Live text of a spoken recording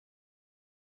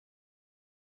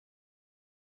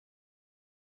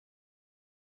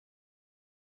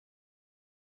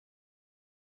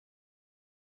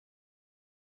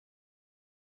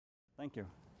Thank you.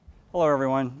 Hello,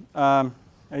 everyone. As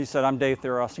you said, I'm Dave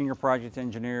Thierauf, Senior Project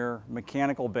Engineer,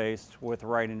 mechanical based with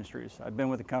Wright Industries. I've been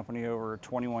with the company over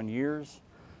 21 years.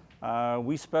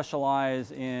 We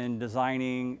specialize in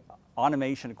designing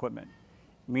automation equipment,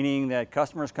 meaning that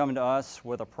customers come to us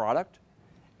with a product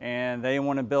and they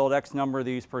want to build X number of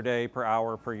these per day, per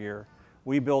hour, per year.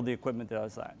 We build the equipment that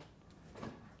does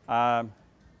that.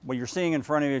 What you're seeing in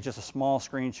front of you is just a small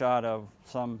screenshot of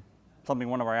something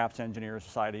one of our apps engineers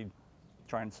decided to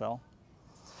try and sell.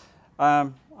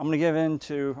 I'm going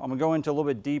to go into a little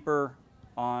bit deeper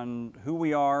on who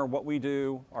we are, what we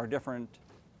do, our different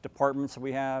departments that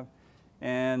we have,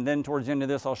 and then towards the end of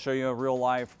this I'll show you a real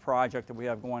life project that we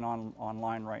have going on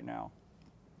online right now.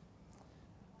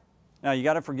 Now you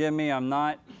got to forgive me, I'm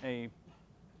not a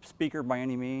speaker by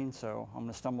any means, so I'm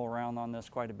going to stumble around on this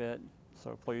quite a bit,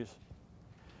 so please.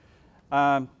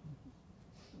 The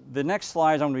next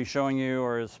slides I'm going to be showing you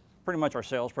is pretty much our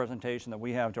sales presentation that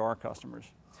we have to our customers.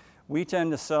 We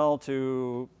tend to sell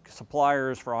to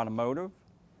suppliers for automotive,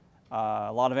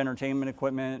 a lot of entertainment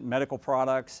equipment, medical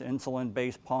products,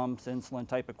 insulin-based pumps, insulin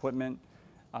type equipment.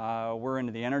 We're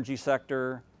into the energy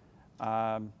sector.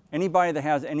 Anybody that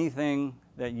has anything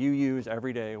that you use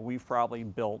every day, we've probably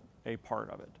built a part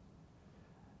of it.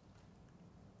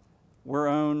 We're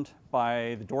owned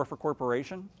by the Dorfer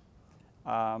Corporation,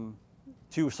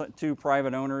 two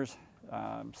private owners,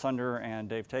 Sunder and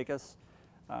Dave Takas.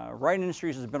 Wright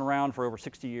Industries has been around for over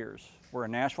 60 years. We're a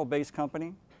Nashville-based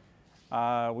company.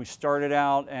 We started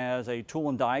out as a tool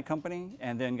and die company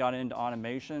and then got into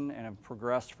automation and have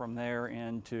progressed from there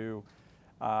into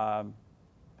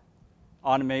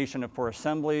automation for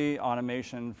assembly,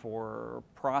 automation for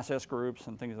process groups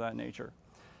and things of that nature.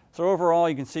 So overall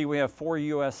you can see we have 4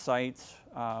 US sites,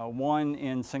 1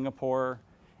 in Singapore,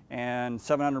 and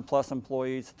 700 plus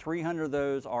employees. 300 of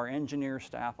those are engineer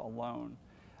staff alone.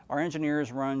 Our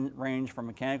engineers range from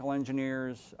mechanical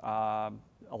engineers, a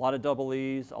lot of double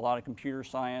E's, a lot of computer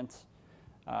science,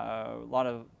 a lot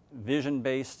of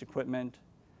vision-based equipment,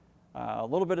 a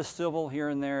little bit of civil here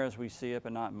and there as we see it,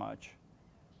 but not much.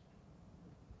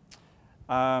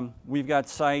 We've got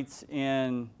sites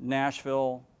in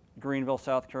Nashville, Greenville,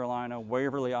 South Carolina,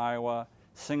 Waverly, Iowa,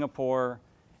 Singapore,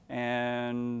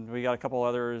 and we got a couple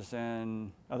others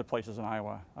in other places in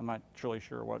Iowa. I'm not truly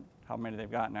sure how many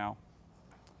they've got now.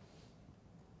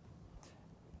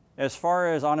 As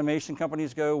far as automation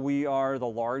companies go, we are the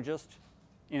largest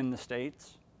in the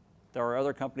States. There are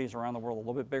other companies around the world a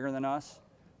little bit bigger than us,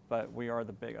 but we are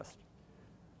the biggest.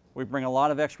 We bring a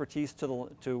lot of expertise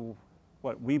to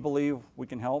what we believe we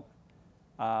can help,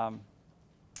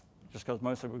 just because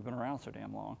mostly we've been around so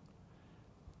damn long.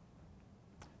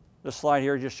 This slide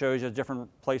here just shows you different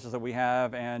places that we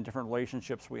have and different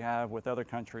relationships we have with other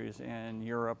countries in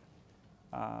Europe,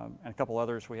 and a couple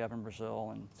others we have in Brazil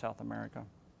and South America.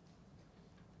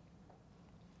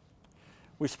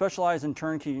 We specialize in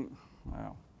turnkey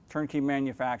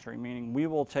manufacturing, meaning we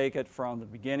will take it from the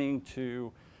beginning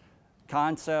to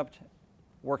concept,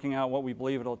 working out what we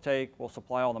believe it'll take. We'll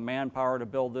supply all the manpower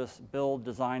to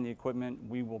design the equipment.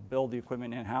 We will build the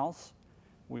equipment in-house.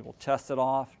 We will test it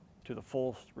off to the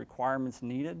full requirements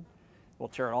needed. We'll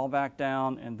tear it all back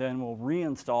down and then we'll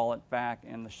reinstall it back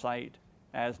in the site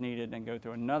as needed and go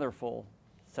through another full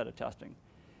set of testing.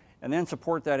 And then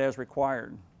support that as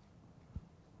required.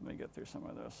 Let me get through some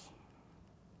of this.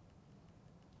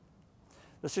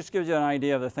 This just gives you an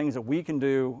idea of the things that we can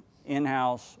do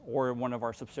in-house or one of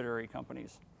our subsidiary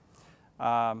companies.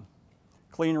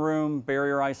 Clean room,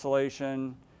 barrier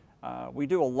isolation. We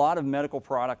do a lot of medical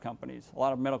product companies, a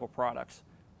lot of medical products.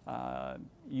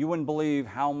 You wouldn't believe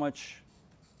how much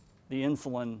the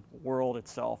insulin world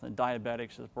itself and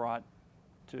diabetics has brought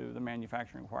to the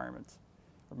manufacturing requirements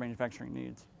or manufacturing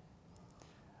needs.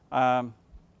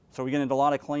 So we get into a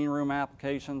lot of clean room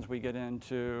applications. We get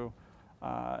into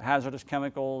hazardous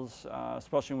chemicals,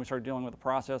 especially when we start dealing with the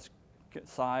process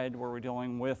side where we're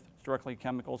dealing with directly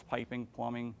chemicals, piping,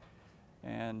 plumbing,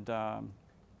 and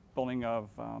building of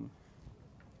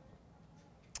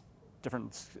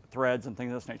different threads and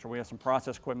things of this nature. We have some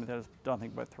process equipment that has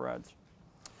nothing but threads.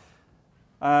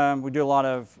 We do a lot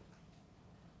of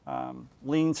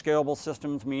lean scalable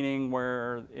systems, meaning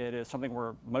where it is something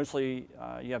where mostly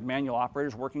you have manual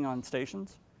operators working on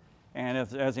stations, and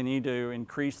as they need to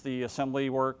increase the assembly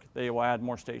work, they will add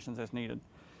more stations as needed.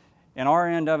 In our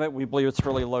end of it, we believe it's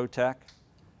really low tech,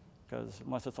 because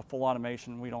unless it's a full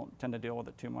automation, we don't tend to deal with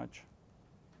it too much.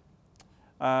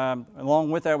 Along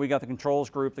with that, we got the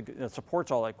controls group that supports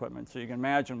all the equipment. So you can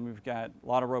imagine we've got a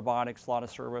lot of robotics, a lot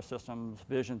of servo systems,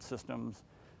 vision systems,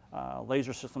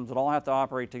 laser systems that all have to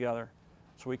operate together.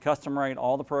 So we custom write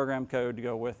all the program code to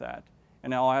go with that.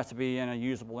 And it all has to be in a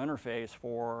usable interface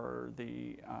for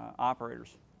the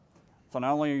operators. So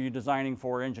not only are you designing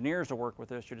for engineers to work with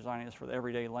this, you're designing this for the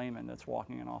everyday layman that's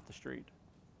walking in off the street.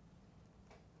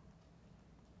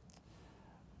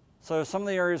 So some of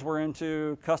the areas we're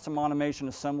into: custom automation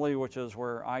assembly, which is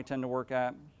where I tend to work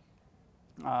at.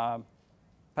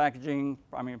 Packaging,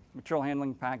 material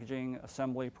handling, packaging,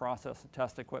 assembly, process, and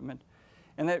test equipment.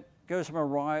 And that goes from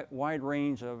a wide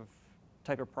range of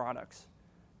type of products.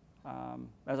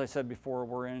 As I said before,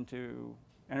 we're into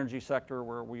energy sector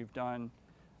where we've done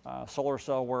solar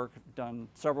cell work, done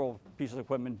several pieces of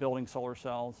equipment building solar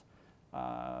cells,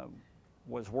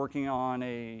 was working on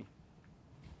a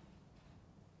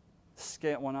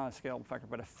scale, well, not a scale factory,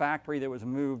 but a factory that was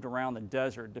moved around the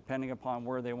desert depending upon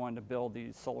where they wanted to build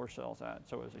these solar cells at.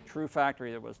 So it was a true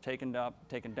factory that was taken up,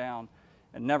 taken down,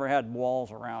 and never had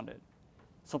walls around it.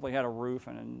 Simply had a roof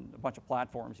and a bunch of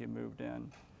platforms you moved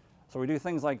in. So we do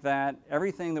things like that.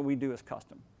 Everything that we do is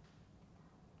custom.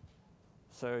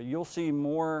 So you'll see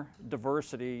more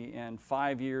diversity in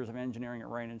 5 years of engineering at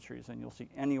Wright Industries than you'll see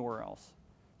anywhere else,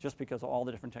 just because of all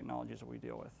the different technologies that we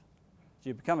deal with. So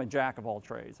you become a jack of all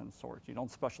trades and sorts. You don't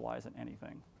specialize in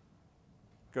anything,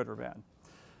 good or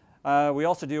bad. We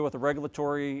also deal with the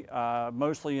regulatory,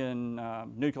 mostly in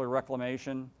nuclear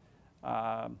reclamation,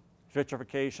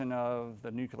 vitrification of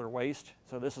the nuclear waste.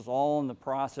 So this is all in the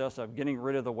process of getting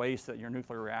rid of the waste that your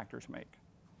nuclear reactors make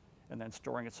and then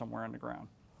storing it somewhere in the ground.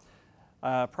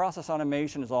 Process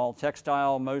automation is all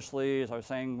textile mostly. As I was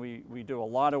saying, we do a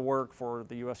lot of work for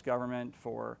the US government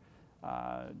for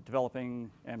developing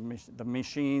the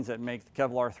machines that make the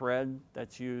Kevlar thread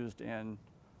that's used in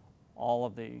all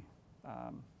of the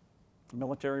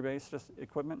military-based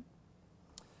equipment.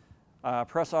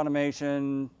 Press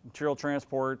automation, material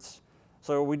transports.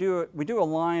 So we do a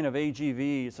line of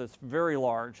AGVs that's very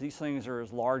large. These things are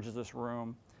as large as this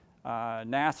room.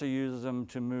 NASA uses them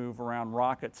to move around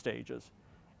rocket stages.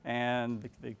 And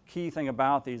the key thing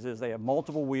about these is they have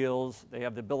multiple wheels. They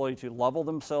have the ability to level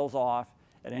themselves off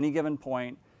at any given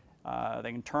point.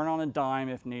 They can turn on a dime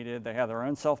if needed. They have their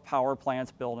own self-power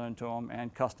plants built into them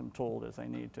and custom tooled as they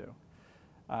need to.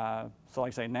 So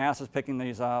like I say, NASA's picking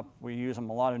these up. We use them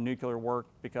a lot of nuclear work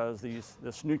because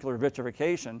this nuclear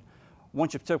vitrification,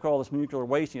 once you've took all this nuclear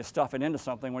waste and you stuff it into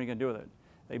something, what are you going to do with it?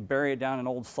 They bury it down in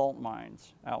old salt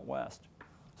mines out west.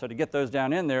 So to get those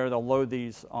down in there, they'll load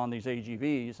these on these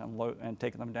AGVs and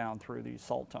take them down through these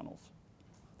salt tunnels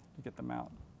to get them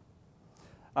out.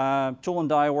 Tool and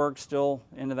die work, still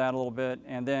into that a little bit,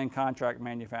 and then contract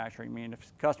manufacturing. I mean,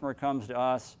 if a customer comes to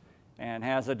us and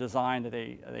has a design that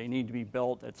they need to be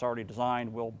built, it's already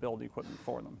designed, we'll build the equipment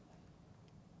for them.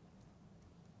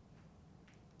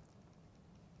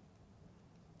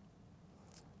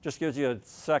 Just gives you a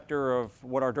sector of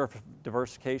what our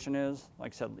diversification is.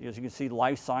 Like I said, as you can see,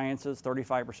 life sciences,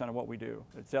 35% of what we do.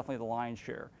 It's definitely the lion's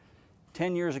share.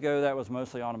 10 years ago, that was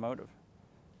mostly automotive.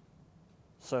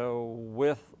 So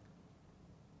with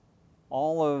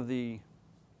all of the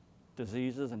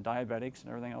diseases and diabetics and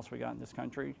everything else we got in this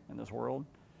country, in this world,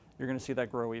 you're going to see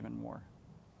that grow even more.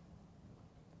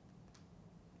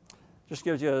 Just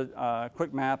gives you a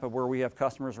quick map of where we have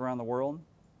customers around the world.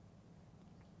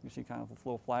 You see kind of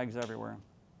little flags everywhere.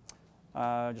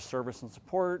 Just service and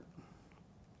support.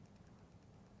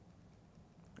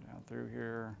 Go down through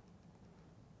here.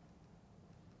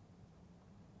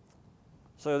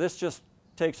 So this just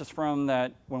takes us from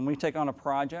that, when we take on a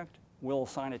project, we'll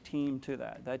assign a team to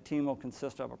that. That team will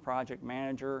consist of a project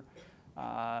manager,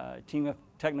 a team of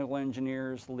technical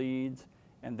engineers, leads,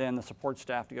 and then the support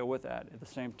staff to go with that. At the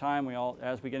same time,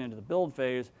 as we get into the build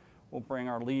phase, we'll bring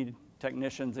our lead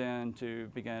technicians in to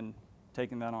begin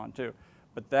taking that on too.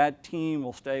 But that team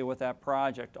will stay with that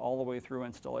project all the way through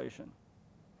installation.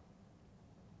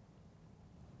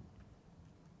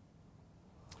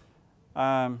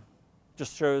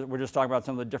 Just shows, we're just talking about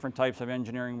some of the different types of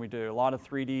engineering we do. A lot of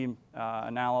 3D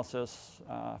analysis,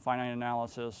 finite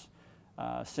analysis,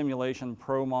 simulation,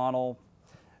 pro model.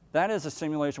 That is a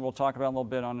simulation we'll talk about a little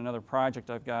bit on another project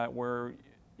I've got, where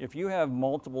if you have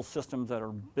multiple systems that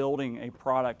are building a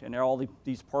product and all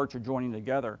these parts are joining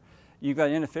together, you've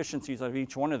got inefficiencies of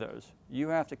each one of those. You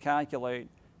have to calculate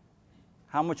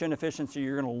how much inefficiency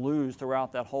you're going to lose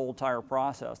throughout that whole entire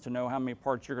process to know how many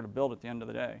parts you're going to build at the end of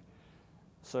the day.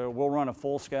 So we'll run a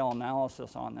full-scale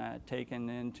analysis on that, taking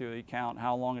into account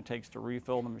how long it takes to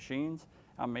refill the machines,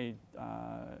 how many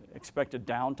expected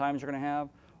downtimes you're going to have,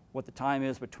 what the time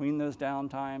is between those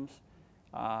downtimes.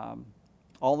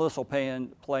 All this will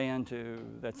play into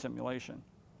that simulation.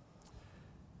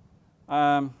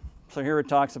 So here it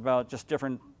talks about just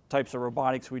different types of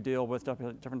robotics we deal with,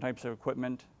 different types of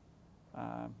equipment.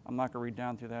 I'm not going to read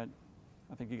down through that.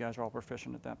 I think you guys are all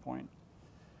proficient at that point.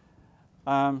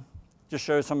 Just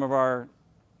shows some of our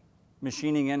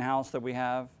machining in-house that we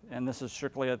have, and this is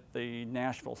strictly at the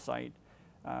Nashville site.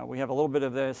 We have a little bit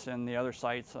of this in the other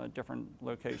sites, different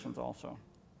locations also.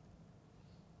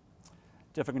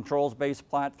 Different controls-based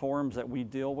platforms that we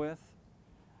deal with.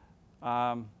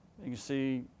 You can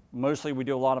see mostly we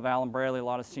do a lot of Allen Bradley, a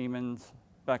lot of Siemens,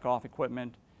 back-off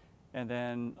equipment, and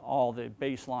then all the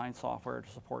baseline software to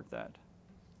support that.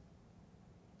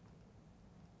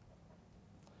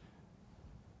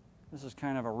 This is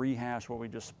kind of a rehash what we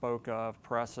just spoke of: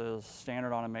 presses,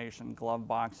 standard automation, glove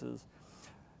boxes,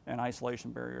 and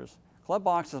isolation barriers. Glove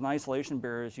boxes and isolation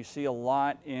barriers you see a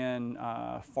lot in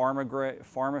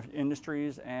pharma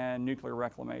industries and nuclear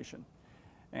reclamation.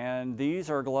 And these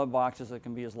are glove boxes that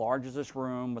can be as large as this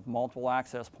room with multiple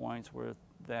access points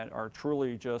that are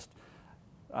truly just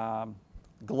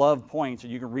glove points that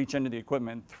you can reach into the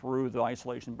equipment through the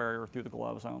isolation barrier, through the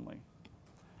gloves only.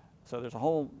 So there's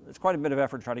it's quite a bit of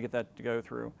effort to try to get that to go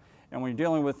through. And when you're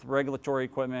dealing with regulatory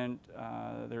equipment,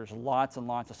 there's lots and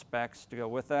lots of specs to go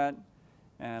with that,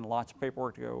 and lots of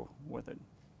paperwork to go with it.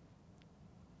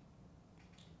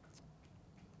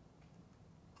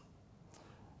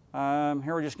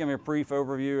 Here we're just giving a brief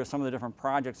overview of some of the different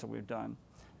projects that we've done.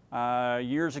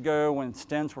 Years ago, when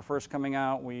stents were first coming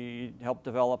out, we helped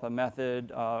develop a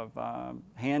method of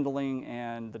handling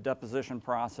and the deposition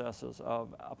processes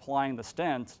of applying the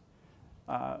stents,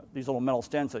 these little metal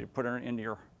stents that you put into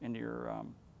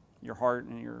your heart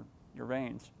and your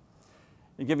veins.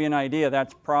 To give you an idea,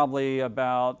 that's probably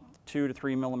about 2 to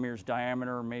 3 millimeters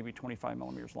diameter, maybe 25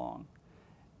 millimeters long.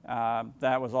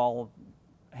 That was all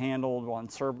handled on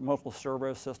multiple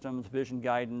servo systems, vision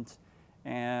guidance,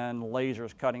 and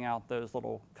lasers cutting out those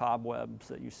little cobwebs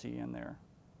that you see in there.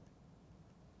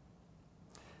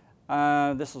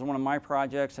 This is one of my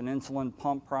projects, an insulin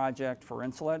pump project for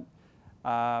Insulet.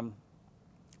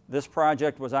 This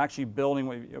project was actually building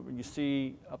what you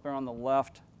see up there on the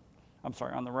left, I'm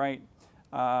sorry, on the right,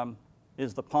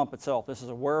 is the pump itself. This is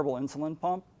a wearable insulin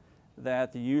pump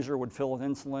that the user would fill with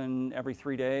insulin every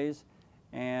 3 days,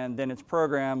 and then it's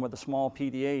programmed with a small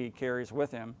PDA he carries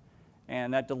with him,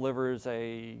 and that delivers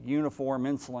a uniform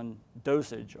insulin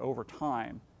dosage over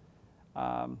time.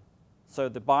 So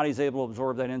the body's able to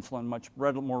absorb that insulin much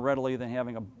more readily than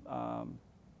having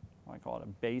I call it a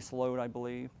base load, I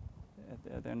believe,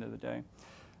 at the end of the day.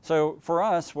 So for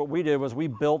us, what we did was we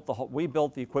built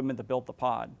the equipment that built the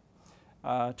pod.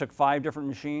 Took 5 different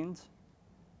machines,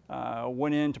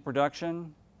 went into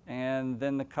production, and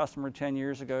then the customer 10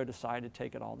 years ago decided to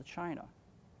take it all to China.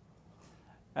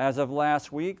 As of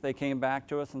last week, they came back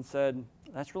to us and said,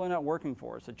 that's really not working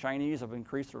for us. The Chinese have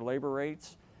increased their labor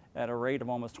rates at a rate of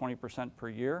almost 20% per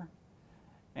year,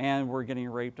 and we're getting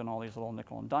raped on all these little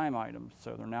nickel and dime items.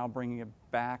 So they're now bringing it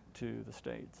back to the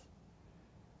States.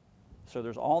 So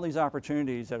there's all these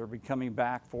opportunities that are coming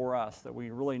back for us that we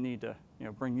really need to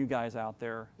bring you guys out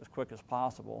there as quick as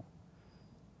possible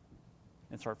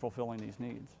and start fulfilling these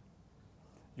needs.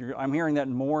 I'm hearing that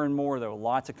more and more, though.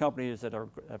 Lots of companies that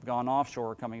have gone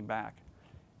offshore are coming back,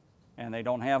 and we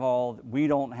don't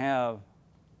have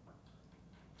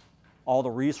all the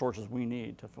resources we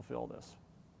need to fulfill this.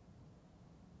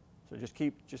 So just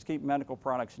keep medical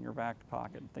products in your back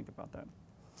pocket and think about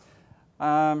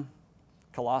that.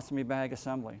 Colostomy bag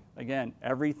assembly. Again,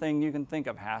 everything you can think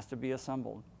of has to be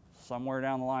assembled. Somewhere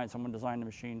down the line, someone designed a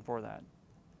machine for that.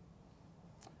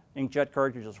 Inkjet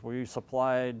cartridges. We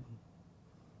supplied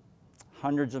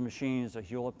hundreds of machines to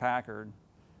Hewlett-Packard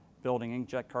building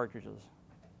inkjet cartridges.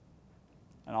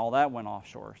 And all that went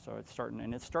offshore, so it's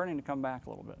starting to come back a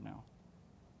little bit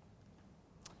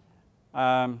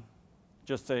now.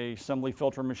 Just a assembly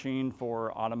filter machine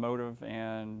for automotive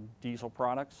and diesel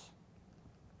products.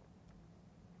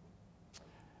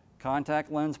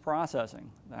 Contact lens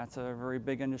processing. That's a very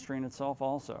big industry in itself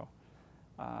also.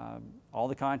 All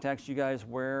the contacts you guys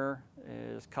wear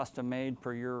is custom made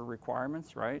per your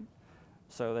requirements, right?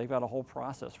 So they've got a whole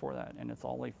process for that, and it's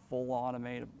all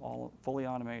fully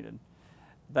automated.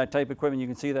 That type of equipment, you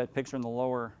can see that picture in the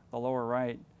lower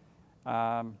right.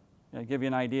 To give you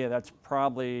an idea, that's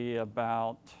probably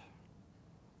about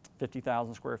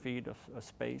 50,000 square feet of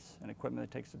space and equipment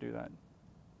it takes to do that.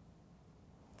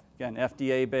 Again,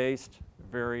 FDA-based,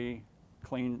 very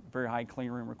clean, very high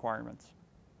clean room requirements.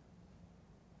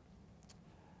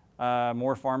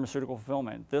 More pharmaceutical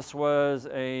fulfillment. This was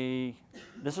a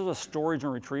storage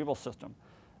and retrieval system.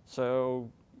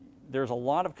 So there's a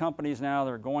lot of companies now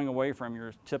that are going away from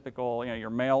your typical, your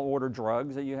mail order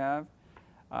drugs that you have.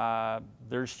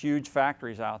 There's huge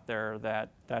factories out there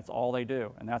that's all they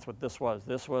do, and that's what this was.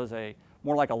 This was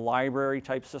more like a library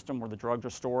type system where the drugs are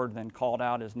stored and then called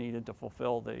out as needed to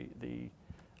fulfill the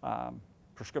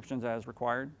prescriptions as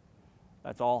required.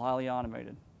 That's all highly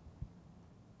automated.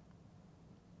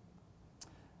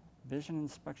 Vision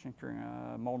inspection,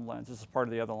 mold lens. This is part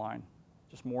of the other line.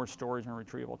 Just more storage and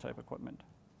retrieval type equipment.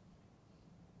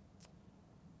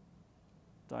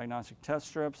 Diagnostic test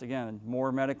strips, again,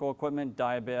 more medical equipment,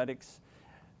 diabetics.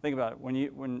 Think about it, I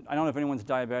don't know if anyone's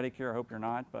diabetic here, I hope you're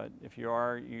not, but if you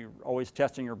are, you're always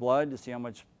testing your blood to see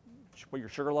what your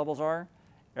sugar levels are.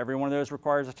 Every one of those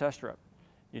requires a test strip.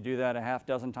 You do that a half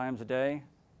dozen times a day,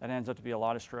 that ends up to be a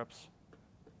lot of strips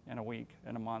in a week,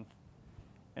 in a month.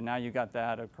 And now you got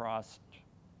that across,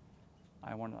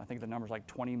 I think the number's like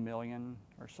 20 million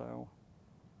or so.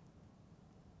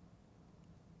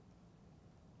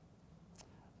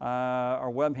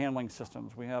 Our web handling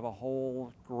systems. We have a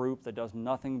whole group that does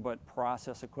nothing but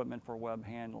process equipment for web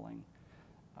handling.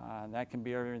 That can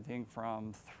be everything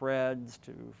from threads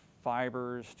to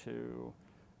fibers to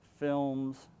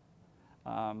films.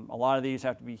 A lot of these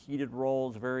have to be heated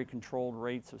rolls, very controlled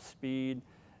rates of speed.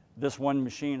 This one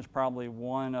machine is probably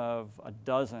one of a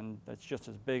dozen that's just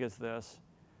as big as this,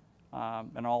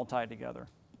 and all tied together.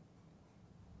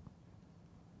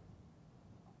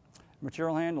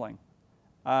 Material handling.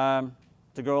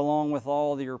 To go along with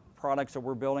all your products that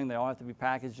we're building, they all have to be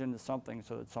packaged into something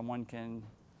so that someone can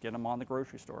get them on the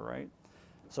grocery store, right?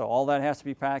 So all that has to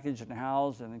be packaged and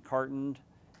housed and then cartoned.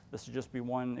 This would just be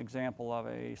one example of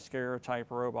a SCARE type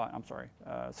robot,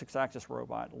 six-axis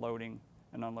robot loading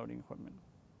and unloading equipment.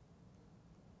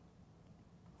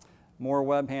 More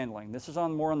web handling. This is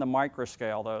more on the micro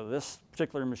scale though. This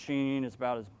particular machine is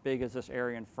about as big as this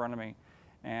area in front of me.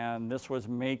 And this was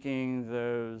making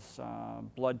those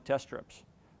blood test strips.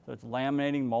 So it's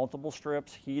laminating multiple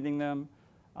strips, heating them,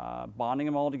 bonding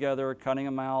them all together, cutting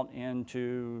them out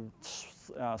into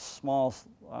small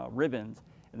ribbons,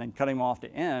 and then cutting them off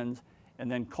to ends,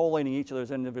 and then collating each of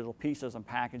those individual pieces and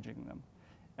packaging them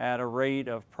at a rate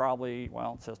of probably,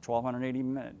 well, it says 1,280 a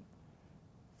minute.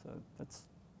 So that's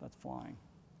flying.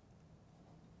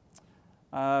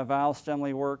 Valve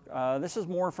assembly work. This is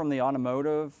more from the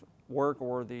automotive work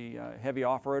or the heavy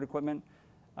off-road equipment.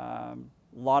 A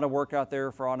lot of work out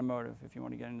there for automotive if you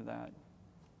want to get into that.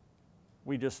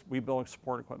 We build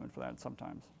support equipment for that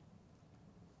sometimes.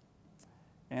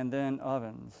 And then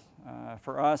ovens.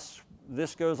 For us,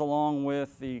 this goes along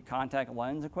with the contact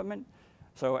lens equipment.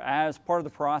 So as part of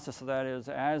the process of that is,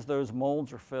 as those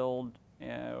molds are filled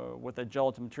with a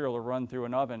gelatin material to run through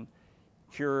an oven,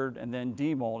 cured and then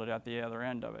demolded at the other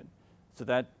end of it. So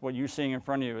that what you're seeing in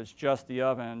front of you is just the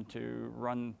oven to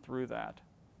run through that,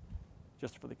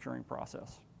 just for the curing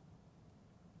process.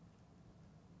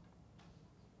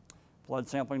 Blood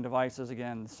sampling devices,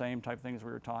 again, the same type of things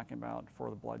we were talking about for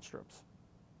the blood strips.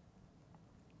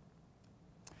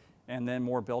 And then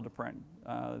more build to print.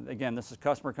 Again, this is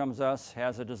customer comes to us,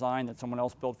 has a design that someone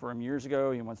else built for him years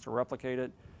ago, he wants to replicate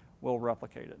it, we'll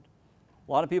replicate it.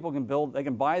 A lot of people can build, they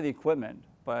can buy the equipment,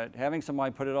 but having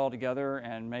somebody put it all together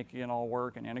and make it all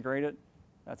work and integrate it,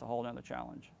 that's a whole other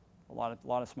challenge. A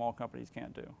lot of small companies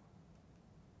can't do.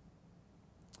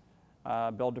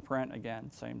 Build to print, again,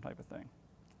 same type of thing.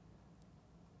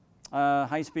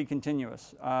 High-speed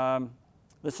continuous.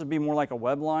 This would be more like a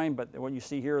web line, but what you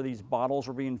see here are these bottles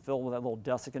are being filled with that little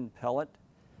desiccant pellet,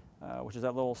 which is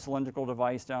that little cylindrical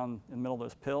device down in the middle of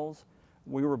those pills.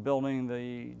 We were building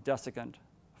the desiccant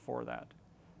for that.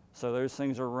 So those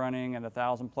things are running at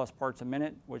 1,000+ parts a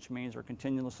minute, which means they're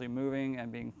continuously moving and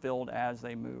being filled as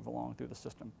they move along through the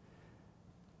system.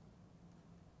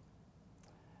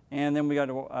 And then we got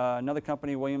another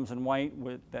company, Williams & White,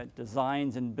 that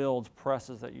designs and builds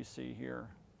presses that you see here.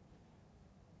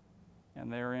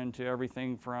 And they're into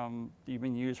everything from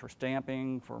even used for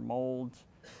stamping, for molds.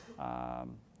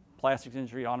 Plastics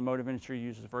industry, automotive industry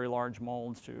uses very large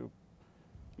molds to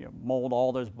mold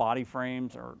all those body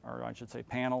frames, or I should say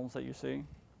panels that you see.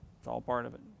 It's all part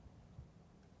of it.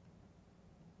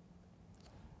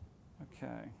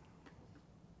 Okay.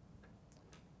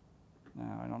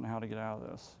 Now, I don't know how to get out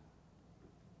of this.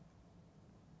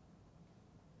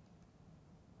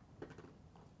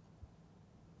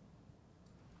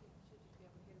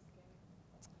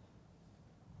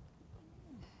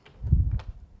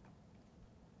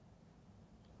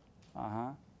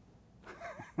 Uh-huh.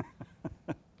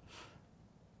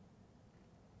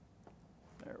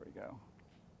 There we go.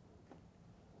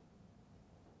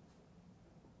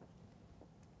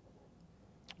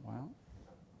 Well,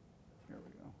 here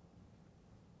we go.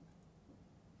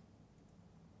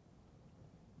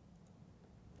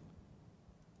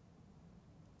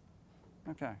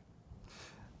 Okay.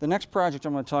 The next project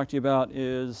I'm going to talk to you about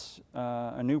is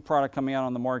a new product coming out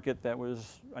on the market that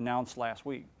was announced last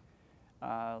week.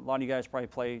 A lot of you guys probably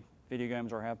play video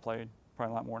games or have played,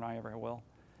 probably a lot more than I ever will.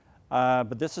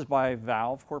 But this is by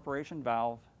Valve Corporation,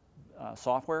 Valve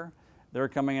Software. They're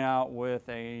coming out with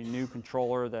a new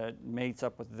controller that mates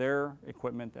up with their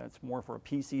equipment that's more for a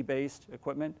PC-based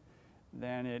equipment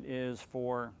than it is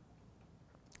for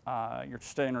your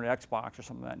standard Xbox or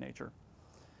something of that nature.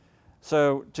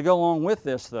 So to go along with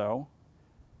this though,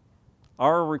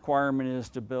 our requirement is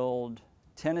to build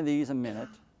 10 of these a minute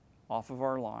off of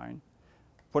our line,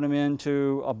 put them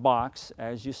into a box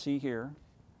as you see here,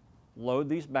 load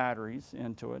these batteries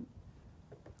into it,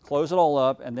 close it all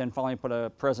up, and then finally put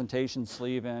a presentation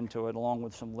sleeve into it along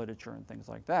with some literature and things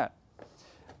like that.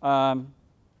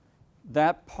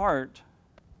 That part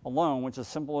alone, which is as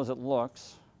simple as it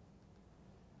looks,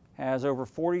 has over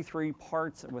 43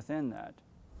 parts within that.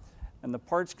 And the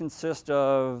parts consist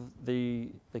of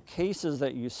the cases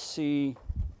that you see,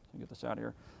 let me get this out of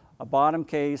here, a bottom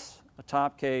case, a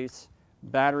top case,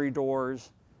 battery doors,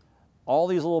 all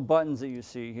these little buttons that you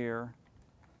see here.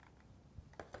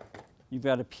 You've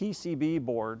got a PCB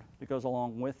board that goes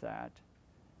along with that.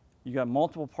 You've got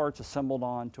multiple parts assembled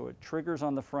onto it, triggers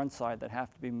on the front side that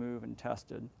have to be moved and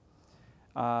tested,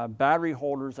 battery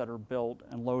holders that are built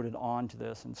and loaded onto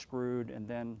this and screwed and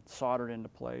then soldered into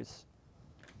place.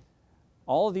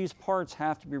 All of these parts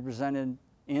have to be presented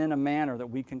in a manner that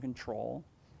we can control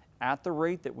at the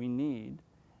rate that we need,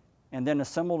 and then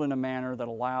assembled in a manner that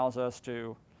allows us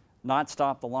to not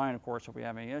stop the line, of course, if we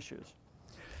have any issues.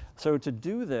 So to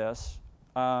do this,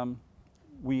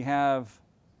 we have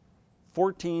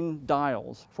 14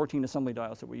 dials, 14 assembly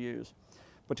dials that we use.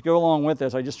 But to go along with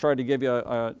this, I just tried to give you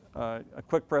a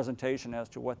quick presentation as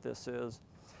to what this is.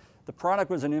 The product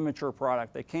was an immature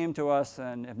product. They came to us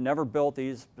and have never built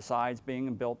these besides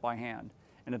being built by hand.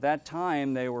 And at that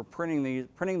time, they were printing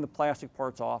the plastic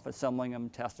parts off, assembling them,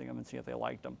 testing them, and seeing if they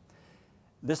liked them.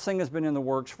 This thing has been in the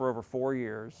works for over 4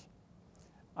 years.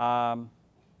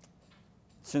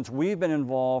 Since we've been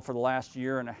involved for the last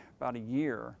year and about a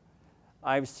year,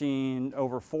 I've seen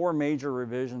over 4 major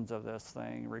revisions of this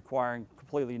thing requiring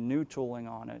completely new tooling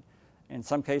on it. In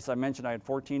some cases, I mentioned I had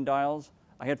 14 dials.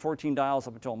 I had 14 dials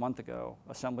up until a month ago,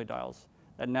 assembly dials,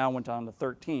 that now went down to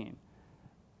 13.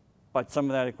 But some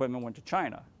of that equipment went to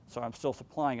China, so I'm still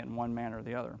supplying it in one manner or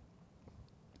the other.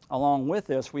 Along with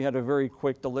this, we had a very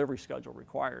quick delivery schedule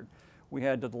required. We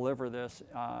had to deliver this.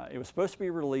 It was supposed to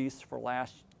be released for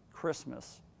last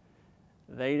Christmas.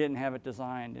 They didn't have it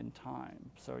designed in time,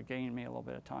 so it gained me a little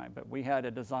bit of time. But we had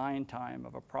a design time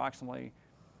of approximately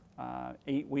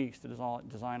 8 weeks to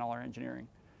design all our engineering,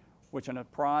 which in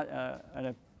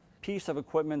a piece of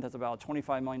equipment that's about a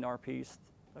 $25 million piece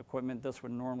of equipment, this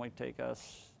would normally take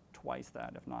us twice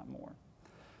that, if not more.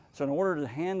 So in order to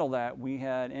handle that, we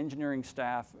had engineering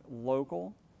staff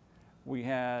local. We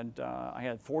had, I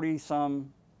had 40-some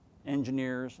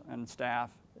engineers and staff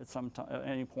at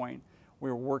any point. We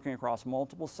were working across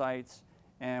multiple sites,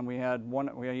 and we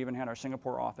even had our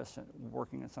Singapore office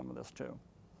working at some of this too.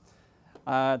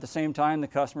 At the same time, the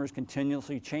customer is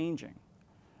continuously changing.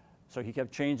 So he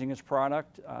kept changing his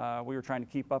product. We were trying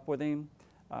to keep up with him.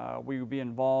 We would be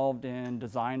involved in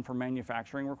design for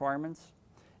manufacturing requirements,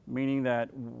 meaning that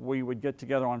we would get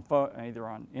together on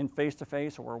either in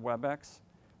face-to-face or WebEx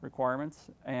requirements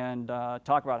and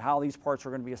talk about how these parts are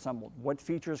going to be assembled, what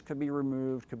features could be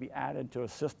removed, could be added to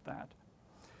assist that.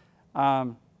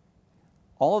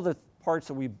 All of the parts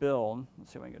that we build,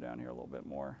 let's see if I can go down here a little bit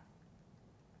more.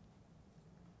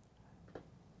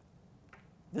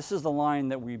 This is the line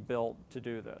that we built to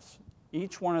do this.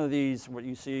 Each one of these, what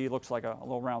you see looks like a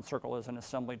little round circle, is an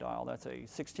assembly dial. That's a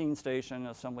 16-station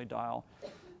assembly dial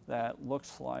that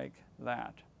looks like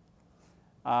that.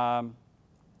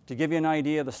 To give you an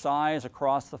idea, the size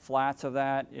across the flats of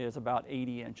that is about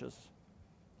 80 inches.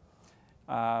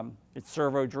 It's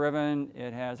servo-driven.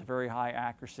 It has a very high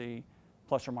accuracy,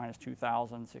 plus or minus 2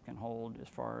 thousandths it can hold as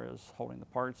far as holding the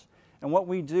parts. And what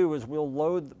we do is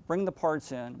we'll bring the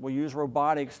parts in. We'll use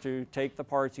robotics to take the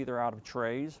parts either out of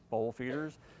trays, bowl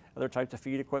feeders, other types of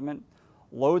feed equipment,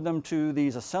 load them to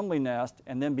these assembly nests,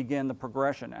 and then begin the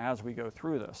progression as we go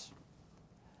through this.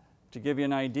 To give you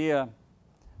an idea,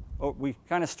 we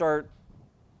kind of start,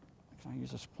 can I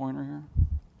use this pointer here?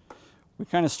 We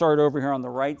kind of start over here on the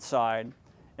right side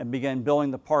and begin building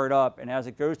the part up, and as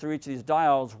it goes through each of these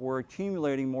dials, we're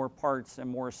accumulating more parts and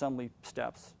more assembly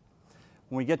steps.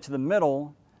 When we get to the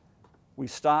middle, we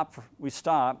stop,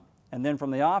 and then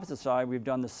from the opposite side, we've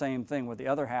done the same thing with the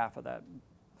other half of that.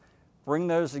 Bring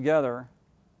those together,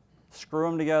 screw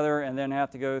them together, and then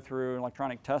have to go through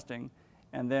electronic testing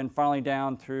and then finally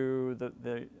down through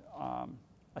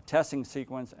a testing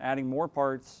sequence, adding more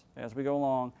parts as we go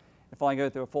along, and finally go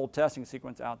through a full testing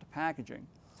sequence out to packaging.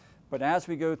 But as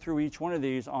we go through each one of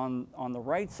these, on the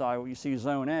right side, you see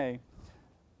Zone A.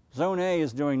 Zone A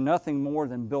is doing nothing more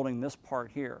than building this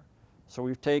part here. So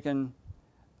we've taken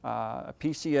a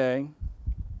PCA,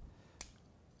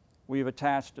 we've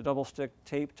attached a double stick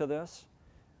tape to this,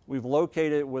 we've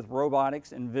located it with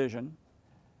robotics and vision,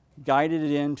 guided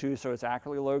it into so it's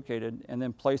accurately located, and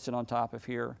then placed it on top of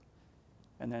here,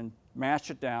 and then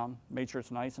mashed it down, made sure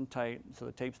it's nice and tight so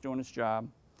the tape's doing its job.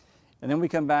 And then we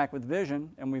come back with vision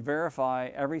and we verify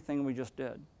everything we just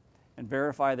did and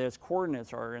verify that its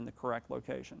coordinates are in the correct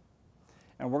location.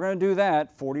 And we're going to do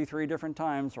that 43 different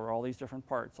times for all these different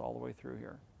parts all the way through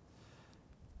here.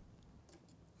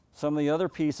 Some of the other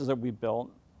pieces that we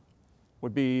built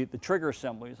would be the trigger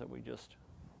assemblies that we just,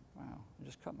 wow, I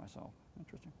just cut myself,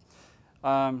 interesting.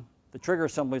 The trigger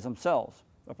assemblies themselves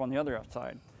up on the other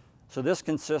side. So this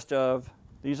consists of,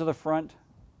 these are the front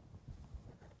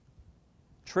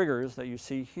triggers that you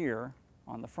see here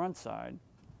on the front side.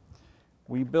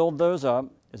 We build those up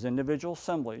as individual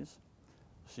assemblies.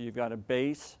 So you've got a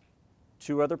base,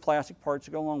 two other plastic parts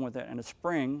to go along with it, and a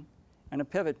spring and a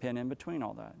pivot pin in between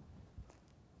all that.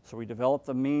 So we develop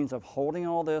the means of holding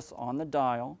all this on the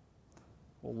dial.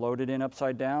 We'll load it in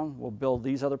upside down. We'll build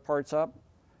these other parts up,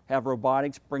 have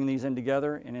robotics bring these in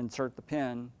together and insert the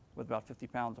pin with about 50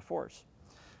 pounds of force.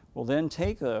 We'll then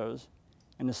take those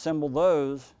and assemble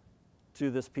those to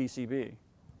this PCB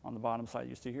on the bottom side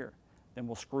you see here. Then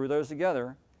we'll screw those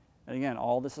together, and again,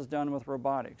 all this is done with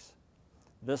robotics.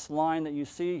 This line that you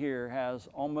see here has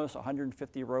almost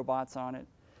 150 robots on it,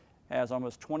 has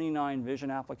almost 29 vision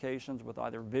applications with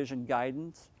either vision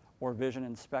guidance or vision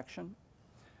inspection.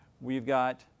 We've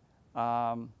got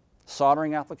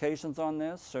soldering applications on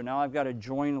this, so now I've got to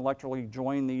electrically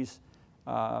join these,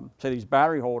 say these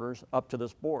battery holders up to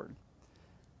this board.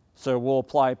 So we'll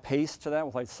apply paste to that, we'll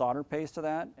apply solder paste to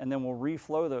that, and then we'll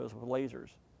reflow those with lasers.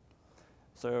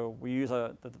 So we use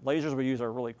the lasers we use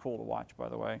are really cool to watch, by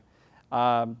the way.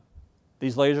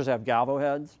 These lasers have galvo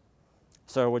heads,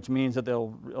 so which means that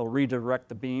it'll redirect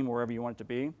the beam wherever you want it to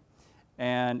be.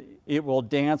 And it will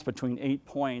dance between 8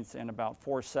 points in about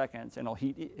 4 seconds, and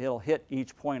it'll hit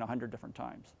each point 100 different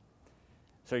times.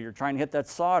 So you're trying to hit that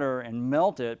solder and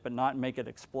melt it, but not make it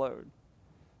explode.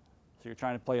 So you're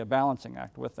trying to play a balancing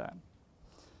act with that.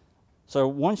 So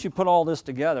once you put all this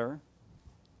together,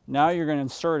 now you're going to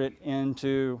insert it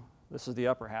into, this is the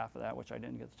upper half of that, which I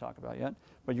didn't get to talk about yet,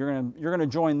 but you're going to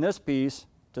join this piece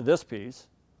to this piece,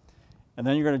 and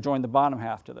then you're going to join the bottom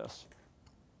half to this.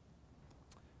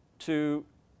 To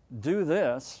do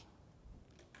this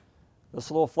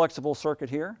little flexible circuit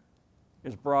here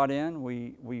is brought in.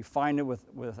 We find it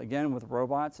again with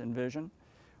robots and vision.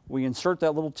 We insert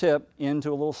that little tip into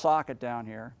a little socket down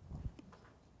here.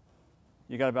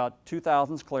 You got about 2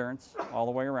 thousandths clearance all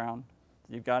the way around.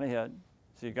 You've got to hit.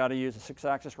 So you've got to use a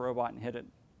 6-axis robot and hit it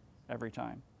every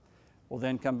time. We'll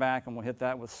then come back and we'll hit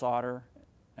that with solder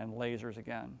and lasers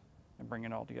again and bring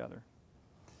it all together.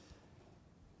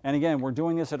 And again, we're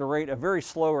doing this at a very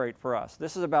slow rate for us.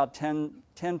 This is about 10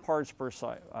 parts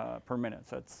per minute,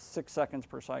 so it's 6 seconds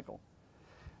per cycle.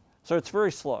 So it's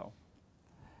very slow.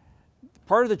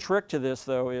 Part of the trick to this,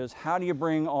 though, is how do you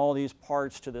bring all these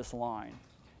parts to this line?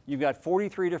 You've got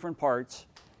 43 different parts.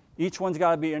 Each one's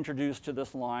got to be introduced to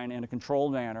this line in a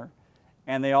controlled manner,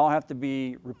 and they all have to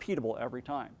be repeatable every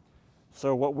time.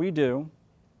 So what we do,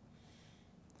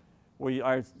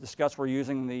 I discussed we're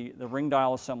using the ring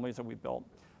dial assemblies that we built.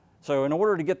 So in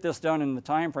order to get this done in the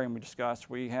time frame we discussed,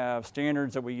 we have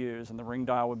standards that we use, and the ring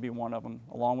dial would be one of them,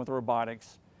 along with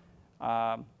robotics.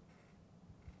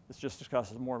 This just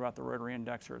discusses more about the rotary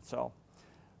indexer itself.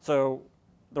 So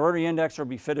the rotary indexer will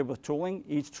be fitted with tooling.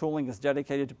 Each tooling is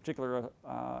dedicated to a particular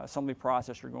assembly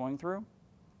process you're going through.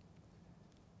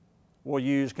 We'll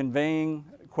use conveying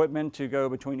equipment to go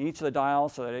between each of the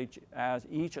dials so that as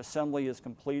each assembly is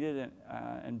completed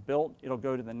and built, it'll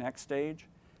go to the next stage.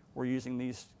 We're using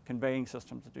these conveying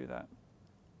systems to do that.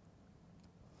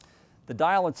 The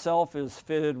dial itself is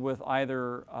fitted with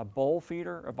either a bowl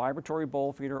feeder, a vibratory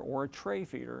bowl feeder, or a tray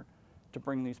feeder to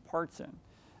bring these parts in.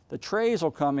 The trays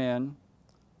will come in.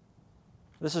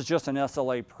 This is just an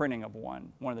SLA printing of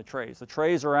one of the trays. The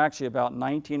trays are actually about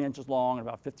 19 inches long and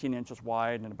about 15 inches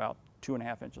wide and about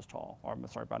 2.5 inches tall, or I'm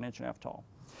sorry, about 1.5 inches tall.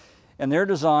 And they're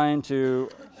designed to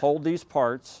hold these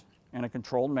parts in a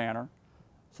controlled manner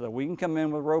so that we can come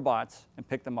in with robots and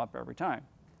pick them up every time.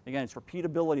 Again, it's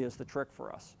repeatability is the trick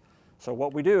for us. So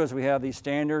what we do is we have these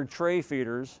standard tray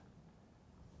feeders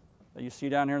that you see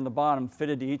down here in the bottom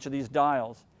fitted to each of these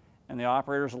dials. and the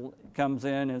operator comes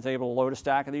in and is able to load a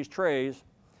stack of these trays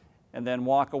and then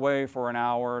walk away for an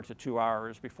hour to 2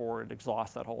 hours before it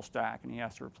exhausts that whole stack, and he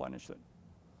has to replenish it.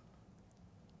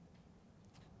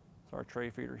 So our tray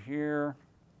feeder here.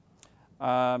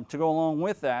 To go along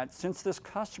with that, since this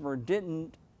customer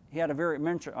he had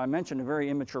I mentioned a very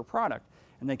immature product,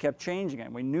 and they kept changing it.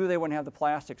 We knew they wouldn't have the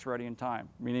plastics ready in time,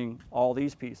 meaning all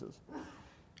these pieces.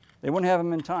 They wouldn't have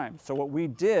them in time. So what we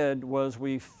did was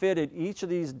we fitted each of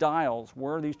these dials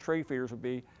where these tray feeders would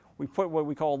be. We put what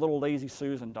we call a little Lazy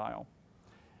Susan dial.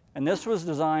 And this was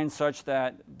designed such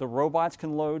that the robots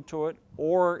can load to it,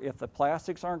 or if the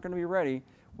plastics aren't going to be ready,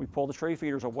 we pull the tray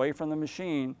feeders away from the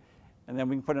machine, and then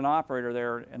we can put an operator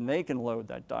there, and they can load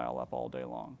that dial up all day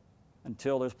long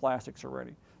until those plastics are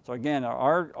ready. So again,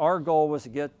 our goal was to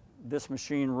get this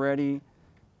machine ready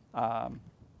and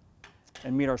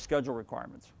meet our schedule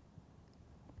requirements.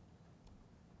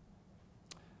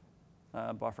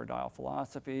 Buffer dial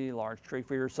philosophy, large tray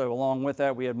feeders. So along with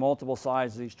that, we had multiple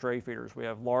sizes of these tray feeders. We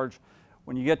have large,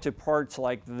 when you get to parts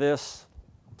like this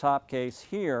top case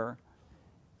here,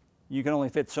 you can only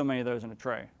fit so many of those in a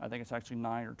tray. I think it's actually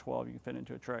 9 or 12 you can fit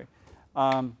into a tray.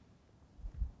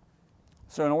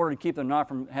 So in order to keep them not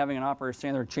from having an operator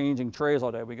stand there changing trays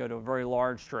all day, we go to a very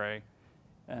large tray,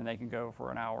 and they can go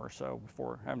for an hour or so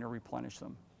before having to replenish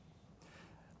them.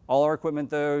 All our equipment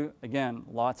though, again,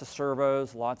 lots of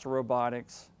servos, lots of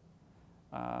robotics,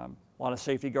 a lot of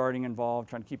safety guarding involved,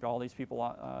 trying to keep all these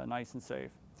people nice and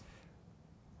safe.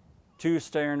 2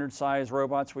 standard size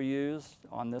robots we used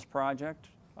on this project,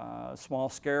 a small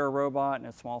SCARE robot and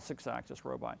a small 6-axis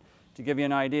robot. To give you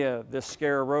an idea, this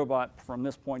SCARE robot from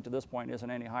this point to this point isn't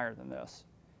any higher than this.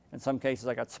 In some cases,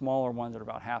 I got smaller ones that are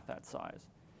about half that size.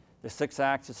 The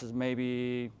 6-axis is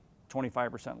maybe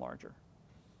 25% larger.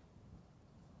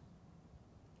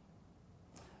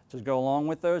 To go along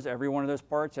with those, every one of those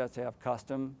parts has to have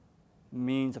custom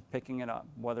means of picking it up,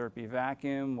 whether it be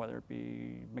vacuum, whether it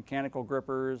be mechanical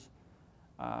grippers.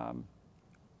 All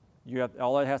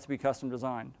that has to be custom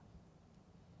designed.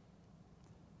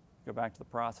 Go back to the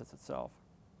process itself.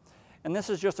 And this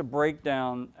is just a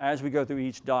breakdown as we go through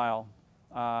each dial.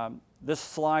 This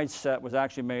slide set was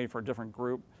actually made for a different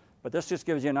group, but this just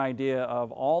gives you an idea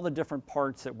of all the different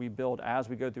parts that we build as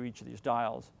we go through each of these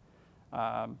dials.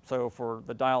 So for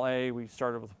the dial A, we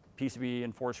started with PCB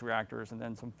and force reactors and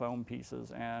then some foam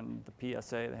pieces and the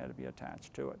PSA that had to be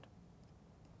attached to it.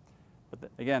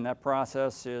 But again, that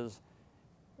process is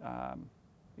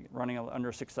running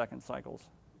under 6-second cycles,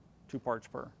 2 parts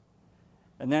per.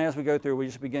 And then as we go through, we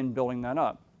just begin building that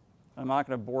up. I'm not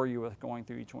going to bore you with going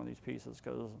through each one of these pieces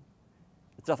because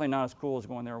it's definitely not as cool as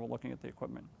going there and looking at the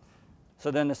equipment. So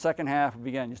then the second half, we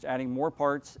begin just adding more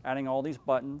parts, adding all these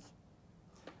buttons.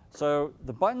 So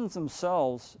the buttons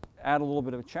themselves add a little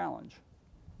bit of a challenge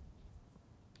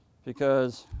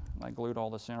because I glued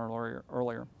all this in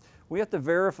earlier. We have to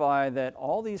verify that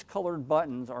all these colored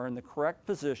buttons are in the correct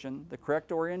position, the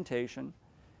correct orientation,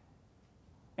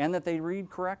 and that they read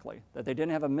correctly, that they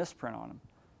didn't have a misprint on them.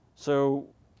 So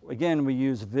again, we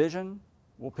use vision.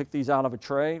 We'll pick these out of a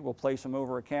tray. We'll place them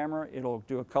over a camera. It'll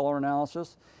do a color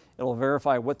analysis. It'll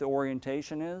verify what the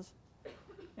orientation is,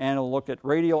 and it'll look at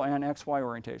radial and XY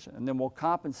orientation. And then we'll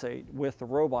compensate with the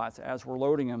robots as we're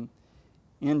loading them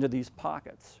into these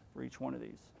pockets for each one of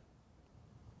these.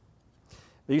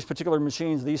 These particular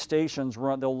machines, these stations,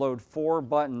 they'll load 4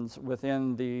 buttons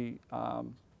within the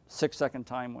 6-second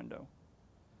time window,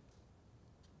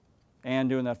 and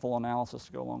doing that full analysis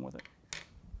to go along with it.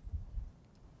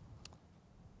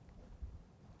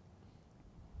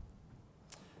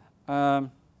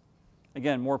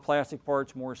 Again, more plastic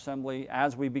parts, more assembly.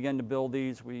 As we begin to build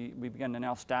these, we begin to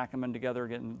now stack them in together.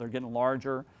 They're getting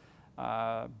larger.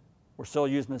 We're still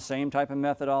using the same type of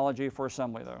methodology for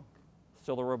assembly, though.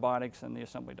 Still the robotics and the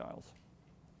assembly dials.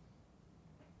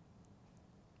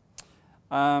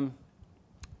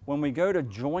 When we go to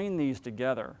join these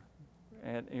together,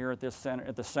 here at the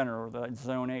center, or the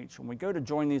zone H, when we go to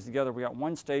join these together, we got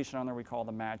one station on there we call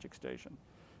the magic station,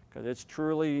 because it's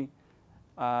truly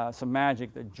some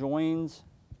magic that joins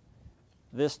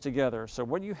this together. So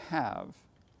what you have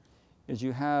is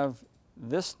you have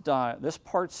this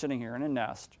part sitting here in a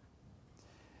nest.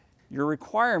 Your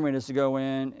requirement is to go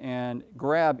in and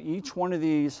grab each one of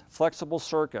these flexible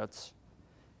circuits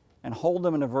and hold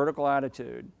them in a vertical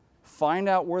attitude. Find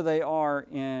out where they are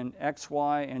in X,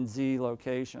 Y, and Z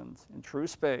locations in true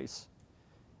space,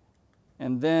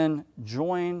 and then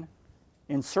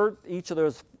insert each of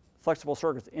those flexible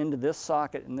circuits into this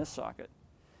socket and this socket.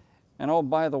 And oh,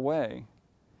 by the way,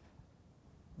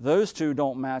 those two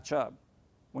don't match up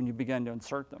when you begin to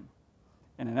insert them.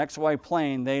 In an XY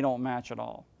plane, they don't match at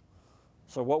all.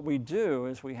 So what we do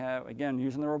is we have, again,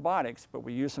 using the robotics, but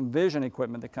we use some vision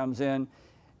equipment that comes in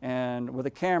and with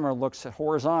a camera looks at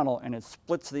horizontal and it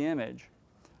splits the image.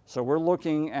 So we're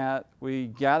looking at, we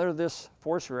gather this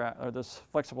this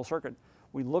flexible circuit,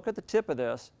 we look at the tip of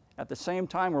this, at the same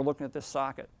time we're looking at this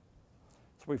socket.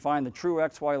 So we find the true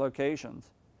XY locations,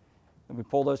 and we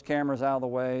pull those cameras out of the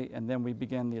way, and then we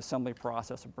begin the assembly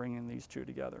process of bringing these two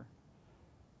together.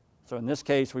 So in this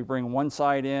case, we bring one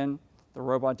side in, the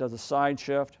robot does a side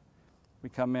shift, we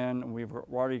come in, and we've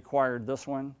already acquired this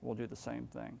one, we'll do the same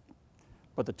thing.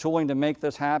 But the tooling to make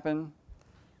this happen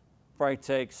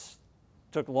probably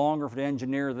took longer to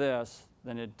engineer this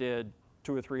than it did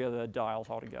 2 or 3 of the dials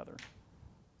altogether.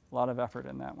 A lot of effort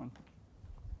in that one.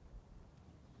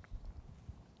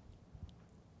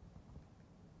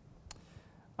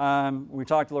 We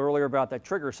talked a little earlier about that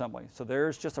trigger assembly. So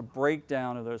there's just a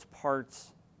breakdown of those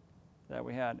parts that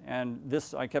we had. And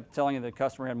this, I kept telling you the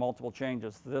customer had multiple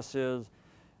changes.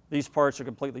 These parts are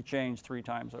completely changed 3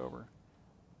 times over.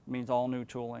 It means all new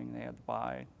tooling they had to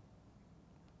buy.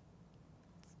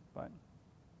 But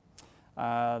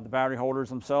the battery holders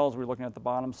themselves, we're looking at the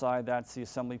bottom side, that's the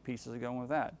assembly pieces going with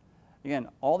that. Again,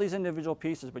 all these individual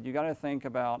pieces, but you got to think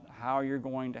about how you're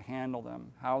going to handle them.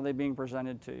 How are they being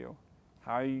presented to you?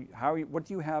 What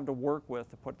do you have to work with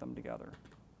to put them together?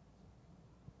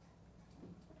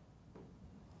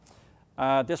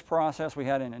 This process, we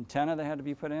had an antenna that had to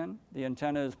be put in. The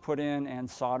antenna is put in and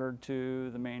soldered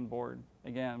to the main board,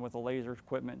 again, with the laser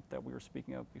equipment that we were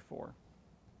speaking of before.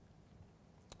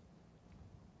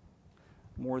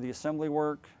 More of the assembly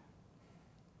work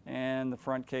and the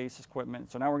front case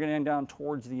equipment. So now we're getting down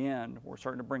towards the end. We're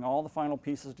starting to bring all the final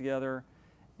pieces together,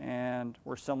 and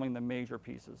we're assembling the major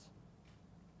pieces.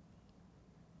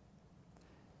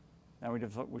 Now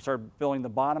we started building the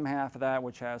bottom half of that,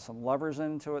 which has some levers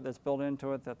into it that's built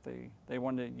into it that they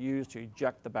wanted to use to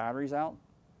eject the batteries out.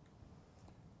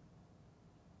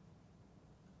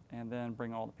 And then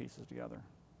bring all the pieces together.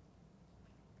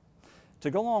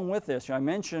 To go along with this, I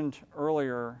mentioned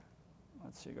earlier,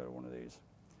 let's see, go to one of these.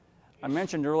 I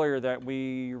mentioned earlier that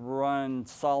we run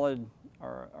solid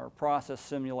or process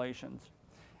simulations.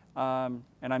 And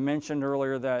I mentioned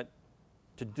earlier that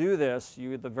to do this,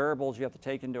 the variables you have to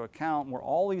take into account were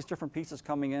all these different pieces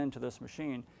coming into this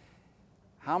machine.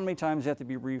 How many times do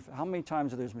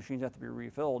those machines have to be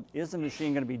refilled? Is the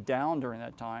machine going to be down during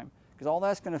that time? Because all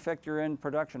that's going to affect your end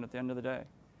production at the end of the day.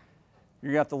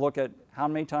 You have to look at how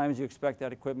many times you expect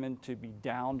that equipment to be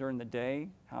down during the day,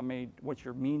 what's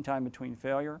your mean time between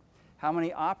failure, how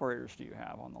many operators do you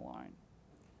have on the line.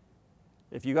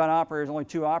 If you got operators, only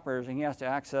 2 operators, and he has to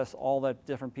access all that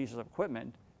different pieces of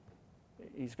equipment,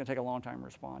 he's going to take a long time to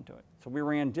respond to it. So we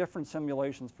ran different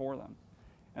simulations for them.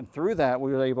 And through that,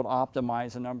 we were able to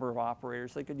optimize the number of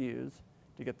operators they could use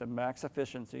to get the max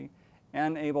efficiency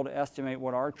and able to estimate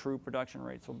what our true production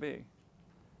rates will be.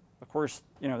 Of course,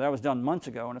 that was done months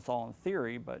ago and it's all in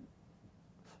theory, but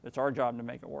it's our job to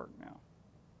make it work now.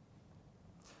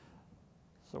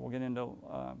 So we'll get into,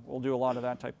 we'll do a lot of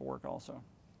that type of work also.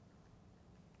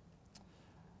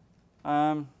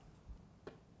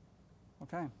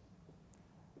 Okay.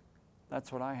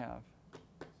 That's what I have.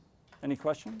 Any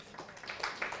questions?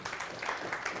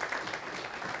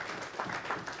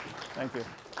 Thank you.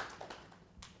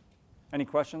 Any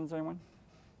questions, anyone?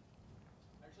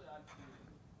 Actually,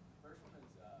 the first one is,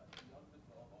 do you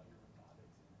develop all your robotics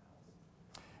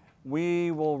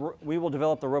in-house? We will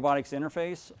develop the robotics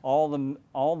interface, all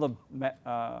the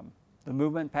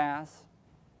movement paths,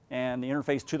 and the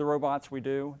interface to the robots we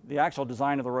do. The actual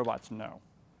design of the robots, no.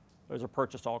 Those are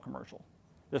purchased all commercial.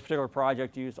 This particular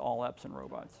project used all Epson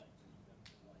robots.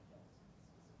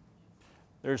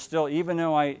 There's still, even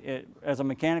though as a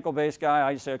mechanical-based guy,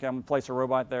 I just say, okay, I'm going to place a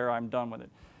robot there, I'm done with it.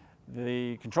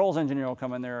 The controls engineer will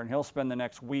come in there and he'll spend the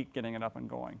next week getting it up and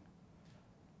going.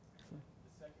 The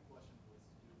second question was to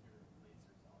do with your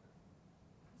laser solder.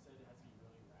 You said it has to be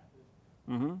really rapid.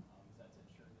 Is that to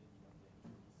ensure that you don't get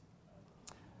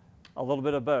any A little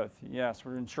bit of both, yes.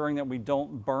 We're ensuring that we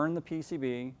don't burn the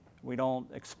PCB, we don't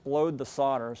explode the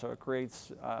solder, so it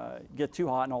creates, get too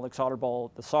hot and all the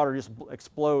solder just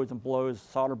explodes and blows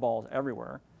solder balls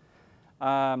everywhere.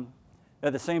 At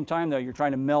the same time though, you're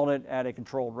trying to melt it at a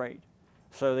controlled rate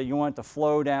so that you want it to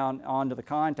flow down onto the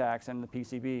contacts and the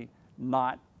PCB,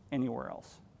 not anywhere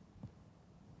else.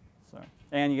 So,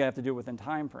 and you have to do it within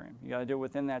time frame. You got to do it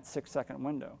within that 6-second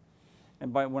window.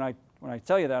 And when I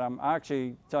tell you that, I'm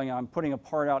actually telling you I'm putting a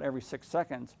part out every 6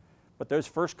 seconds. But those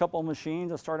first couple of machines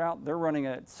that start out, they're running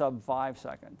at sub 5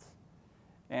 seconds.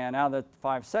 And out of the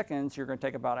 5 seconds, you're going to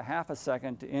take about a half a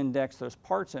second to index those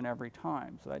parts in every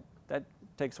time. So that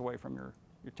takes away from your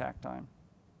tack time.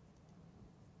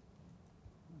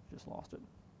 just lost it.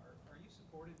 Are you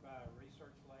supported by a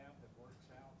research lab that works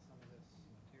out some of this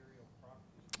material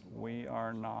properties? We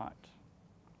are not.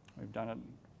 We've done it. How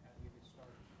do you get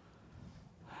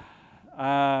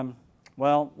started?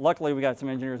 Well, luckily we got some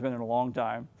engineers who've been in a long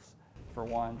time, for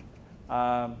one.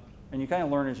 And you kind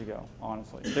of learn as you go,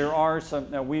 honestly. There are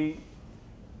some, now we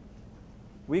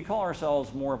call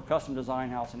ourselves more of a custom design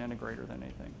house and integrator than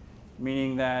anything.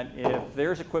 Meaning that if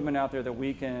there's equipment out there that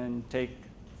we can take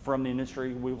from the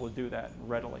industry, we will do that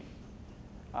readily.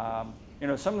 You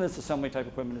know, some of this assembly type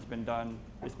equipment has been done,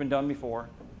 it's been done before,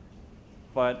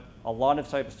 but a lot of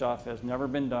type of stuff has never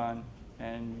been done,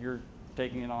 and you're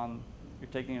taking it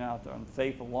out on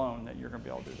faith alone that you're going to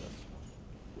be able to do this.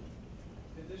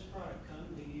 Did this product come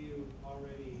to you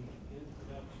already in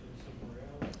production somewhere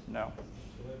else? No.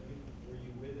 So were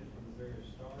you with it from the very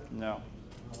start? No.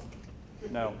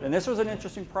 No. And this was an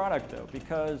interesting product, though,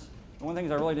 because one of the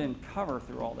things I really didn't cover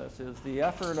through all this is the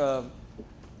effort of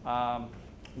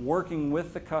working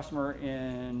with the customer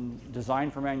in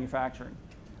design for manufacturing.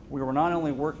 We were not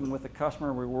only working with the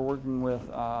customer, we were working with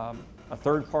a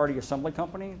third-party assembly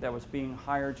company that was being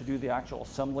hired to do the actual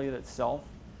assembly itself.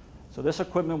 So this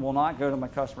equipment will not go to my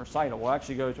customer site. It will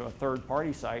actually go to a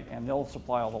third-party site, and they'll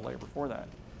supply all the labor for that.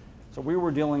 So we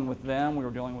were dealing with them. We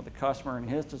were dealing with the customer and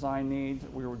his design needs.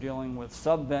 We were dealing with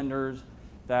sub-vendors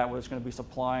that was going to be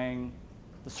supplying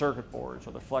the circuit boards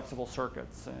or the flexible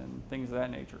circuits and things of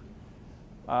that nature.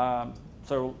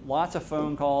 So lots of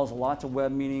phone calls, lots of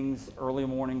web meetings, early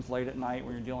mornings, late at night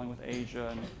when you're dealing with Asia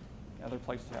and other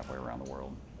places halfway around the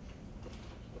world.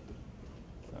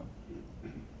 So. I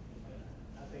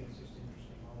think it's just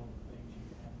interesting, all the things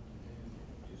you have to do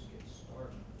to just get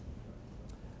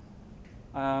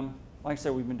started. Like I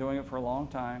said, we've been doing it for a long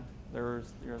time.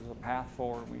 There's a path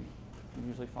forward we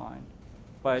usually find.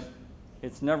 But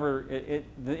it's never,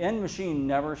 the end machine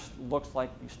never looks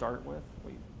like you start with.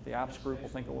 The apps group will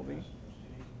think it will be.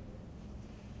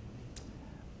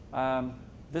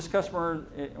 This customer,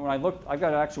 when I looked, I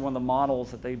got actually one of the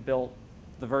models that they built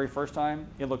the very first time.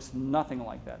 It looks nothing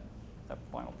like that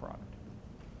final product.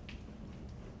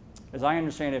 As I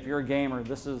understand it, if you're a gamer,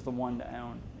 this is the one to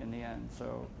own in the end.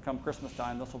 So come Christmas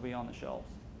time, this will be on the shelves.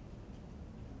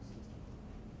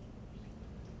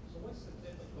 So what's the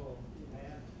typical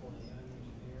path for a young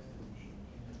engineer,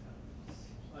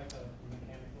 like a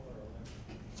mechanical or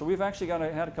electrical? So we've actually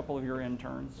had a couple of your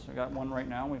interns. I got one right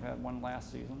now. We've had one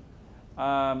last season.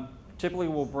 Typically,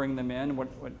 we'll bring them in.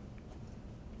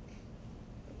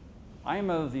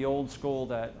 I'm of the old school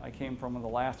that I came from one of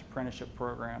the last apprenticeship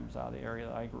programs out of the area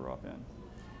that I grew up in.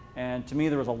 And to me,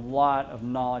 there was a lot of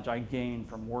knowledge I gained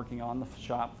from working on the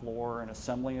shop floor and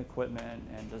assembling equipment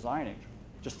and designing.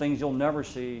 Just things you'll never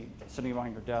see sitting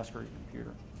behind your desk or your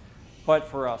computer. But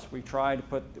for us, we try to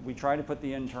put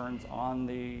the interns on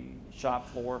the shop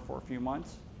floor for a few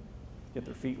months, get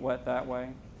their feet wet that way,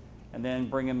 and then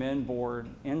bring them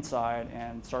inside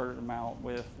and start them out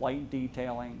with light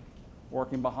detailing,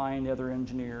 working behind other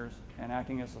engineers, and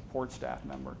acting as a support staff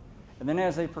member. And then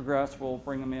as they progress, we'll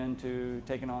bring them into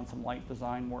taking on some light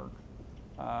design work,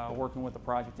 working with a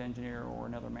project engineer or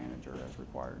another manager as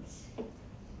required.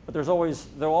 But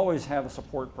they'll always have a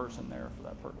support person there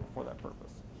for that purpose.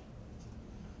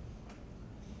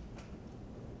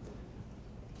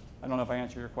 I don't know if I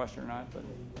answered your question or not, but.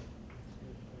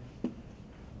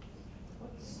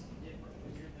 What's different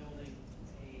when you're building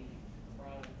a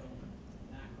product on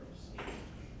a macro scale,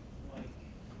 like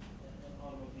an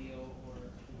automobile or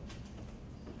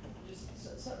just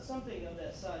something of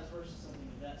that size versus something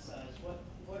of that size? What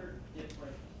are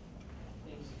different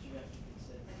things that you have to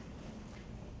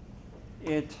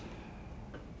consider?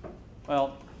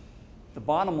 Well, the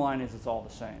bottom line is it's all the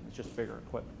same. It's just bigger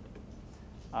equipment.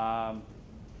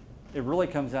 It really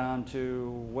comes down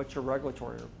to what's your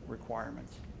regulatory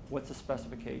requirements, what's the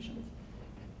specifications.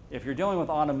 If you're dealing with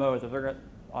automotive,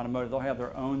 they'll have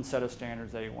their own set of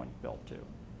standards they want built to.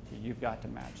 So you've got to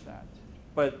match that.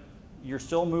 But you're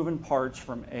still moving parts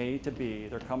from A to B.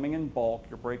 They're coming in bulk.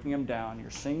 You're breaking them down. You're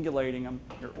singulating them.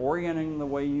 You're orienting them the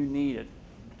way you need it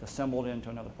to assemble it into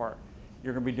another part.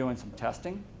 You're going to be doing some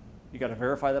testing. You got to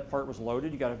verify that part was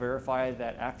loaded. You got to verify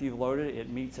that after you've loaded it, it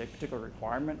meets a particular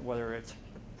requirement, whether it's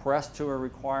pressed to a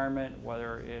requirement,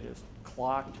 whether it is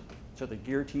clocked so the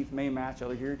gear teeth may match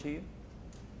other gear teeth.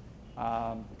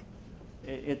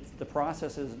 The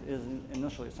process is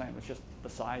initially the same. It's just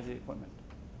the size of the equipment.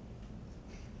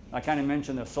 I kind of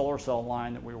mentioned the solar cell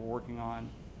line that we were working on,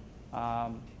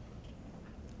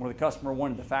 where the customer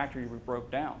wanted the factory to be broke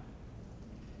down.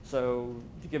 So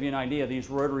to give you an idea,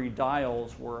 these rotary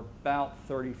dials were about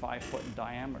 35 foot in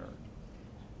diameter.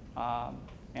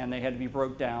 and they had to be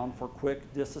broke down for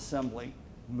quick disassembly,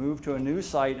 moved to a new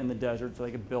site in the desert so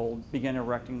they could begin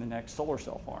erecting the next solar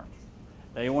cell farm.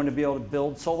 They wanted to be able to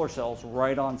build solar cells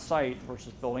right on site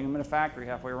versus building them in a factory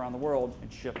halfway around the world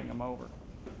and shipping them over.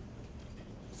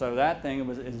 So that thing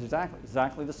is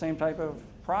exactly the same type of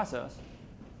process,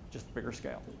 just bigger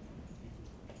scale.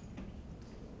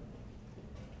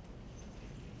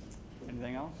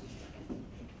 Anything else?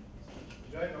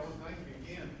 Jay, I want to thank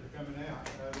you again for coming out.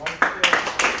 I'd like